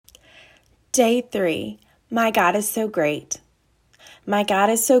Day 3. My God is so great. My God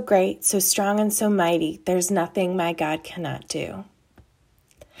is so great, so strong and so mighty, there's nothing my God cannot do.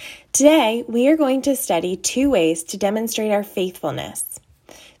 Today, we are going to study 2 ways to demonstrate our faithfulness,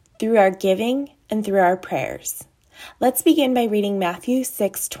 through our giving and through our prayers. Let's begin by reading Matthew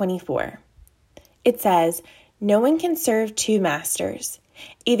 6:24. It says, "No one can serve 2 masters.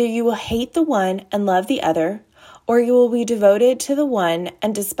 Either you will hate the one and love the other, or you will be devoted to the one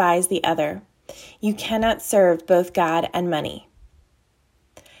and despise the other. You cannot serve both God and money."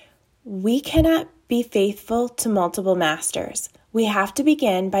 We cannot be faithful to multiple masters. We have to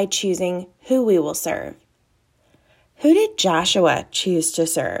begin by choosing who we will serve. Who did Joshua choose to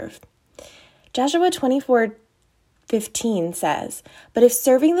serve? Joshua 24:15 says, "But if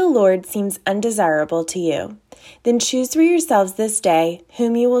serving the Lord seems undesirable to you, then choose for yourselves this day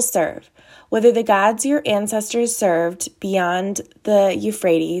whom you will serve, whether the gods your ancestors served beyond the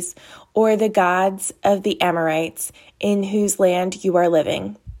Euphrates or the gods of the Amorites in whose land you are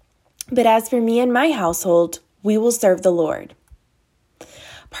living. But as for me and my household, we will serve the Lord."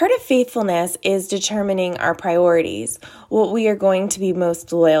 Part of faithfulness is determining our priorities, what we are going to be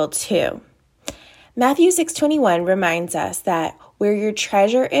most loyal to. Matthew 6:21 reminds us that where your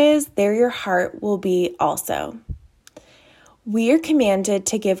treasure is, there your heart will be also. We are commanded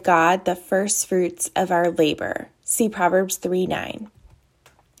to give God the first fruits of our labor. See Proverbs 3:9.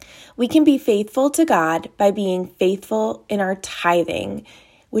 We can be faithful to God by being faithful in our tithing,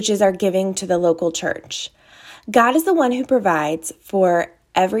 which is our giving to the local church. God is the one who provides for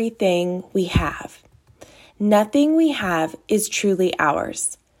everything we have. Nothing we have is truly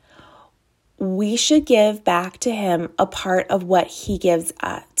ours. We should give back to Him a part of what He gives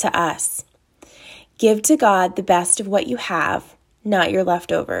to us. Give to God the best of what you have, not your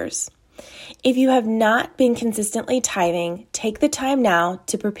leftovers. If you have not been consistently tithing, take the time now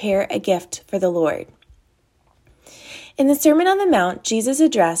to prepare a gift for the Lord. In the Sermon on the Mount, Jesus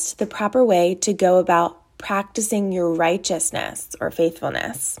addressed the proper way to go about practicing your righteousness or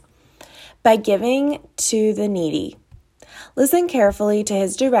faithfulness by giving to the needy. Listen carefully to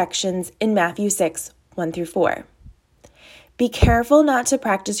His directions in Matthew 6:1-4. Be careful not to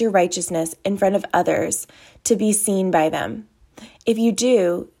practice your righteousness in front of others to be seen by them. If you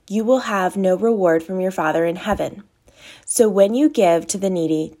do, you will have no reward from your Father in heaven. So when you give to the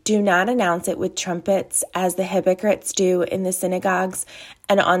needy, do not announce it with trumpets as the hypocrites do in the synagogues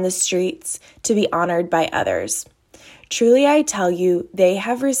and on the streets to be honored by others. Truly I tell you, they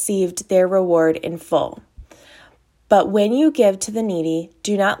have received their reward in full. But when you give to the needy,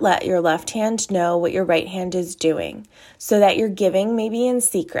 do not let your left hand know what your right hand is doing, so that your giving may be in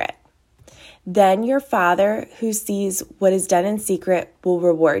secret. Then your Father who sees what is done in secret will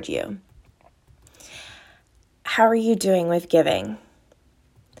reward you. How are you doing with giving?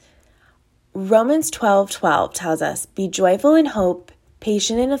 Romans 12:12 tells us, "Be joyful in hope,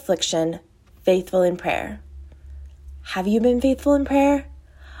 patient in affliction, faithful in prayer." Have you been faithful in prayer?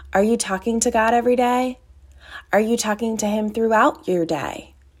 Are you talking to God every day? Are you talking to Him throughout your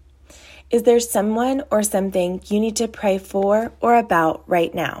day? Is there someone or something you need to pray for or about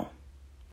right now?